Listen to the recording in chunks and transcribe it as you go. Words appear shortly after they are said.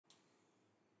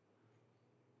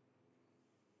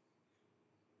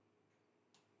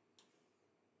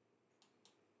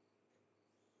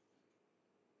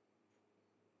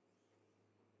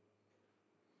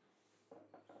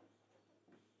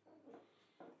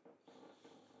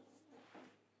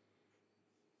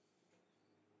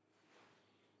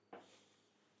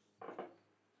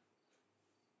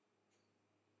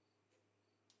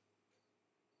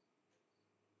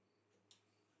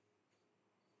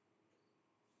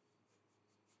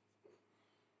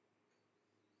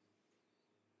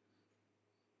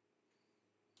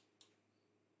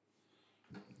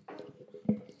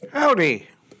Howdy.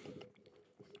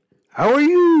 How are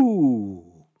you?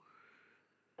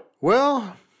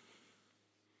 Well,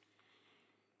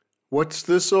 what's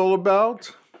this all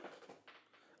about?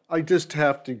 I just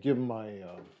have to give my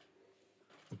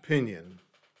opinion.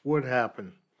 What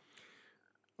happened?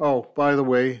 Oh, by the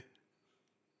way,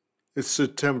 it's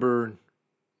September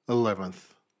 11th,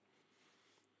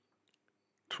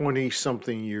 20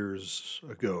 something years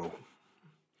ago.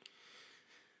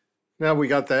 Now we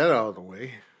got that out of the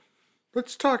way.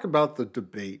 Let's talk about the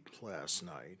debate last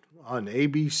night on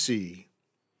ABC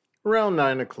around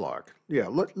 9 o'clock. Yeah,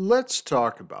 let's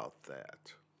talk about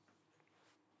that.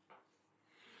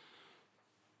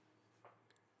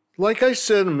 Like I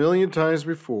said a million times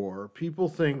before, people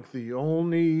think the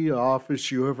only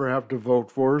office you ever have to vote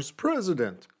for is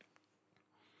president.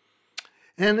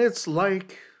 And it's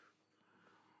like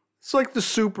the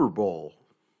Super Bowl.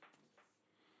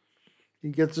 You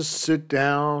get to sit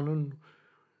down and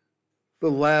the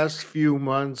last few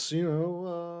months, check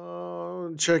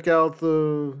out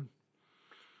the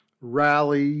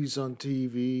rallies on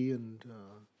TV and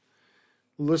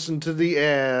listen to the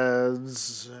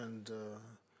ads and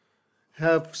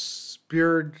have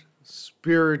spirited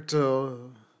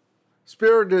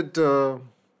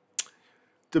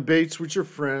debates with your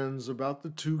friends about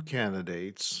the two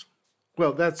candidates.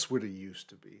 Well, that's what it used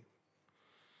to be.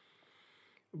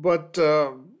 But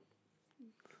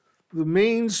the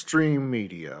mainstream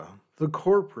media, the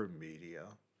corporate media,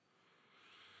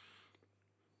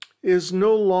 is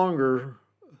no longer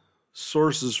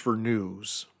sources for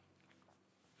news.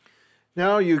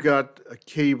 Now you got a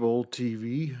cable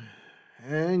TV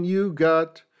and you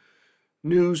got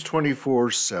news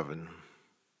 24/7.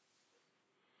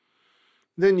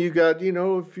 Then you got,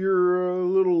 if you're a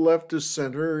little left of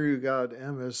center, you got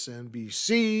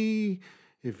MSNBC.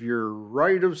 If you're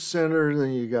right of center,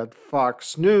 then you got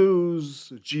Fox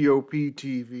News, GOP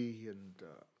TV,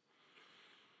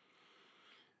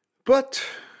 but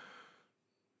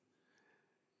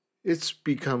it's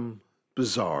become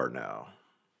bizarre now.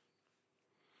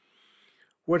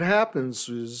 What happens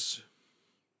is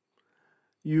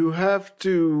you have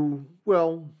to,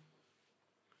 you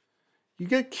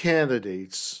get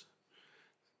candidates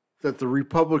that the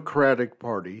Republican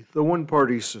Party, the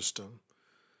one-party system,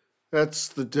 that's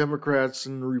the Democrats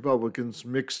and the Republicans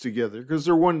mixed together because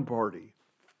they're one party.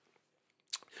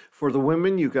 For the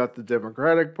women, you got the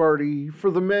Democratic Party.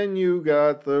 For the men, you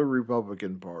got the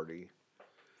Republican Party.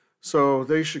 So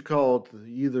they should call it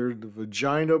either the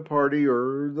Vagina Party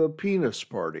or the Penis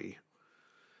Party.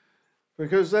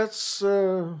 Because that's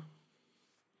what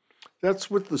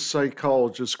the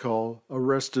psychologists call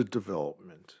arrested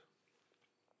development.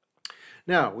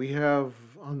 Now, we have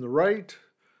on the right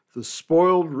the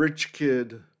spoiled rich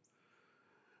kid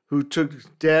who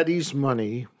took daddy's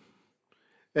money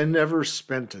and never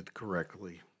spent it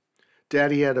correctly.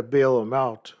 Daddy had to bail him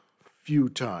out a few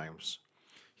times.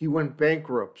 He went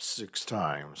bankrupt 6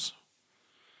 times.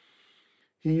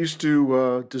 He used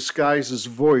to disguise his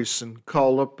voice and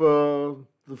call up the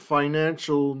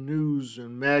financial news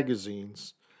and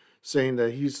magazines saying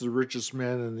that he's the richest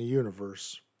man in the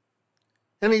universe.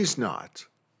 And he's not.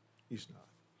 He's not.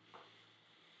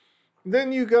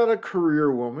 Then you got a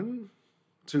career woman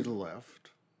to the left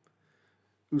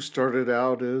who started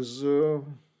out as a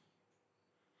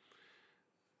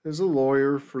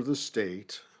lawyer for the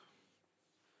state,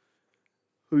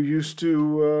 who used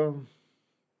to,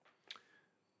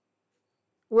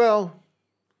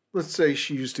 let's say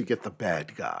she used to get the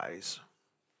bad guys.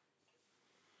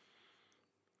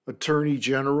 Attorney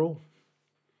General.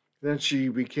 Then she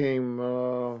became,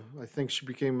 I think she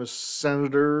became a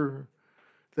senator,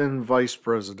 then vice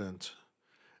president,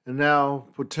 and now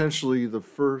potentially the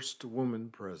first woman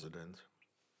president.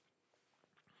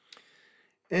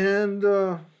 And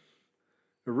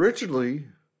originally,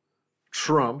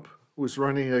 Trump was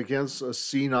running against a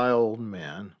senile old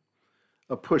man,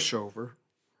 a pushover.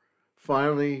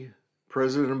 Finally,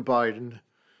 President Biden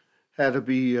had to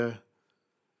be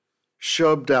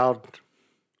shoved out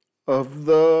of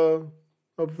the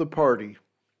party.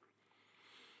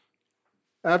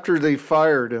 After they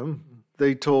fired him,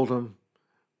 they told him,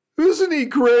 "Isn't he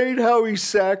great how he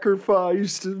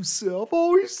sacrificed himself?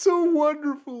 Oh, he's so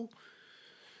wonderful."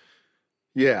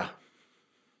 Yeah,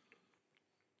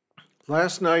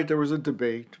 Last night there was a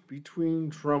debate between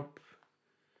Trump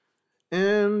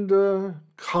and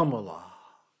Kamala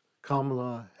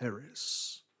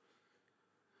Harris.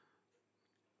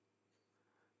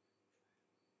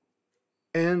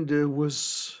 And there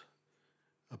was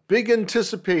a big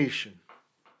anticipation.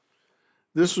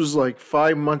 This was like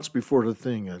 5 months before the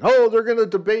thing. And, oh, they're going to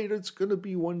debate. It's going to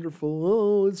be wonderful.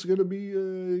 Oh, it's going to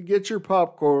be, get your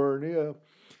popcorn. Yeah.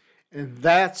 And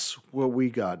that's what we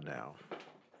got now.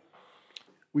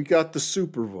 We got the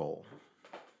Super Bowl.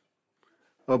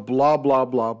 A blah, blah,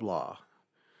 blah, blah.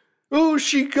 Oh,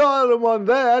 she got him on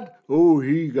that. Oh,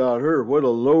 he got her. What a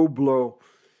low blow.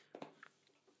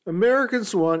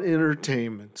 Americans want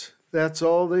entertainment. That's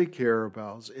all they care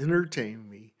about is entertain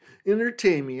me.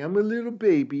 Entertain me. I'm a little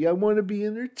baby. I want to be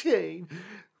entertained.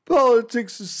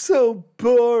 Politics is so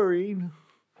boring.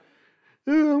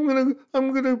 I'm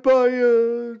gonna buy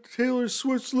Taylor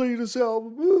Swift's latest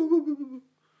album.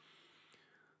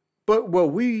 But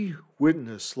what we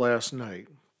witnessed last night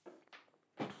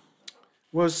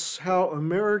was how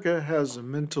America has a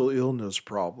mental illness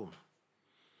problem.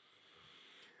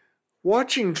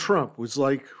 Watching Trump was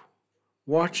like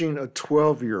watching a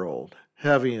 12-year-old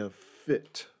having a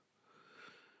fit,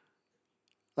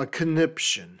 a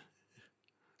conniption,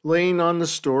 laying on the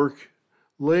floor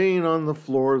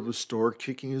of the store,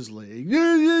 kicking his leg.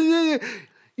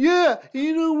 Yeah,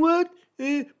 you know what?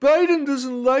 Biden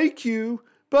doesn't like you.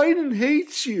 Biden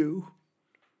hates you.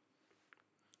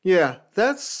 Yeah,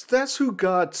 that's who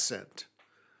God sent.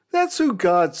 That's who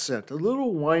God sent. A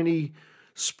little whiny,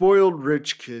 spoiled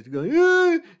rich kid going,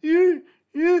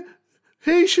 yeah,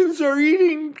 Haitians are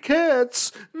eating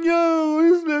cats. No,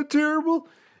 isn't that terrible?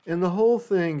 And the whole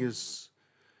thing is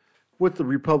what the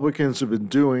Republicans have been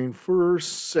doing for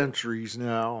centuries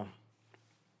now.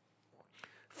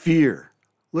 Fear.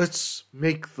 Let's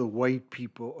make the white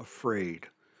people afraid.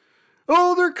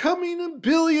 Oh, they're coming in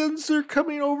billions. They're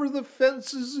coming over the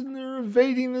fences and they're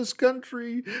invading this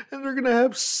country and they're going to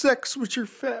have sex with your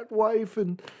fat wife.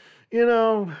 And,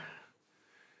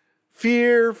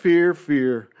 fear, fear,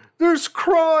 fear. There's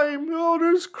crime. Oh,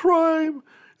 there's crime.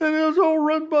 And it's all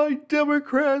run by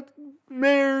Democrat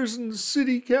mayors and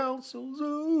city councils.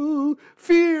 Oh,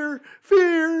 fear,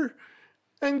 fear.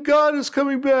 And God is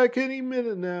coming back any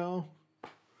minute now.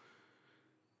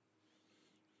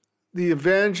 The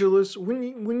evangelists,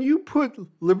 when you put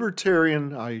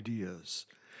libertarian ideas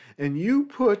and you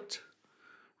put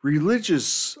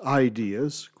religious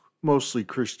ideas, mostly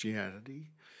Christianity,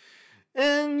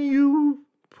 and you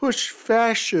push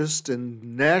fascist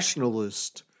and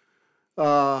nationalist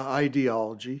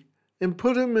ideology and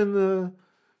put them in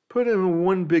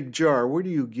one big jar, what do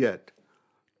you get?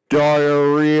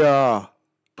 Diarrhea.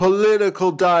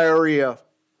 Political diarrhea.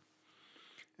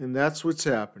 And that's what's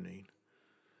happening.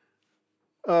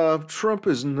 Trump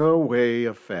is no way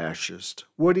a fascist.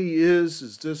 What he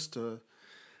is just a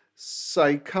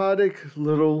psychotic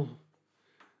little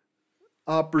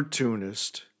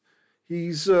opportunist.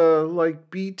 He's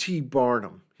like B.T.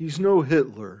 Barnum. He's no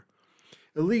Hitler.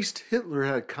 At least Hitler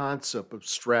had a concept of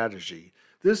strategy.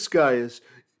 This guy is,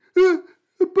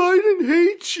 Biden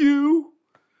hates you.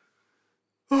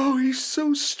 Oh, he's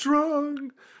so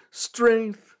strong.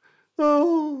 Strength.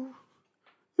 Oh.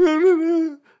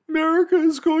 America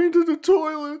is going to the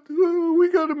toilet. We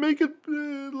got to make it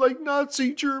like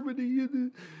Nazi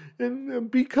Germany and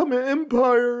become an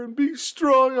empire and be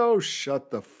strong. Oh,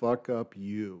 shut the fuck up,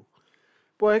 you.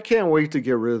 Boy, I can't wait to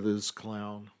get rid of this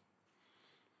clown.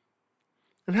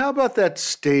 And how about that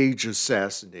stage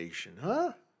assassination,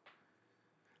 huh?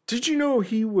 Did you know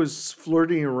he was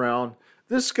flirting around?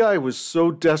 This guy was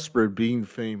so desperate being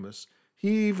famous,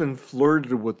 he even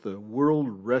flirted with the World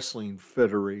Wrestling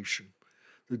Federation.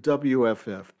 The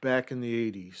WFF, back in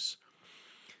the 80s.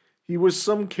 He was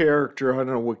some character, I don't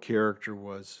know what character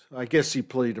was. I guess he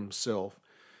played himself.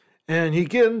 And he'd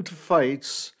get into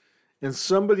fights, and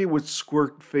somebody would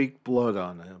squirt fake blood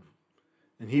on him.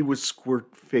 And he would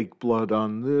squirt fake blood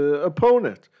on the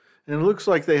opponent. And it looks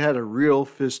like they had a real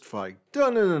fist fight,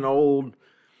 done in an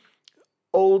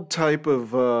old type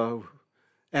of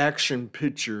action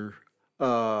picture.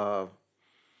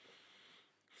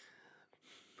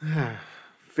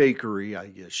 Fakery, I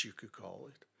guess you could call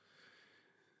it.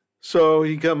 So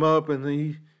he come up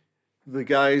and the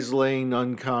guy's laying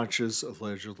unconscious,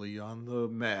 allegedly, on the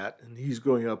mat, and he's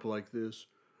going up like this.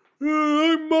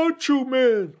 I'm Macho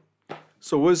Man.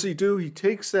 So what does he do? He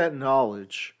takes that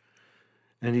knowledge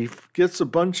and he gets a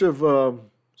bunch of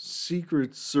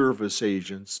Secret Service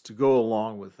agents to go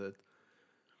along with it.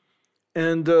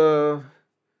 And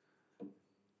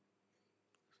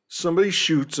Somebody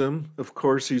shoots him. Of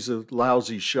course, he's a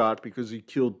lousy shot because he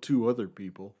killed 2 other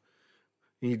people.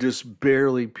 He just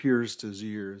barely pierced his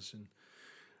ears. And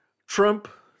Trump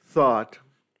thought,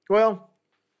 well,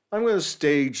 I'm going to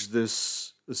stage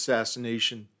this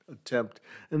assassination attempt,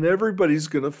 and everybody's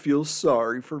going to feel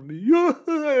sorry for me.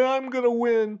 I'm going to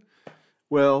win.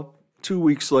 Well, 2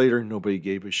 weeks later, nobody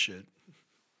gave a shit.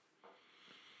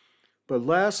 But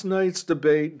last night's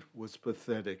debate was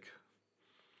pathetic.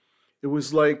 It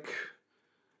was like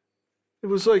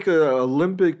an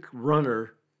Olympic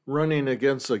runner running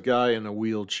against a guy in a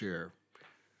wheelchair.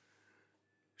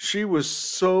 She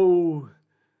was her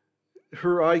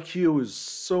IQ is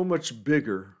so much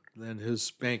bigger than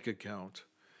his bank account.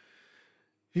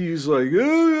 He's like,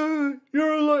 you're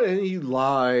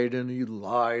lying. And he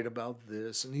lied about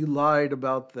this, and he lied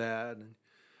about that. And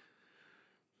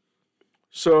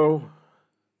so,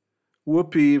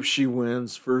 whoopee if she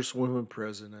wins, first woman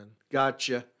president.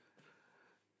 Gotcha.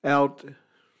 Out.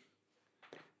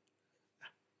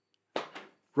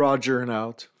 Roger and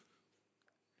out.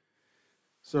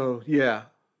 So, yeah,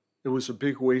 it was a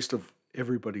big waste of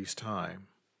everybody's time.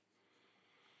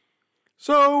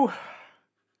 So,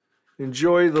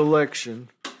 enjoy the election.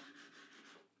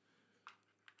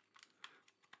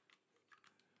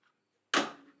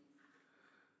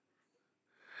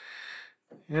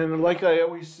 And like I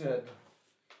always said,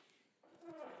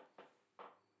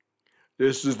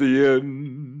 this is the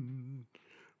end,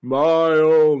 my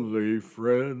only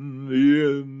friend,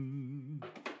 the end.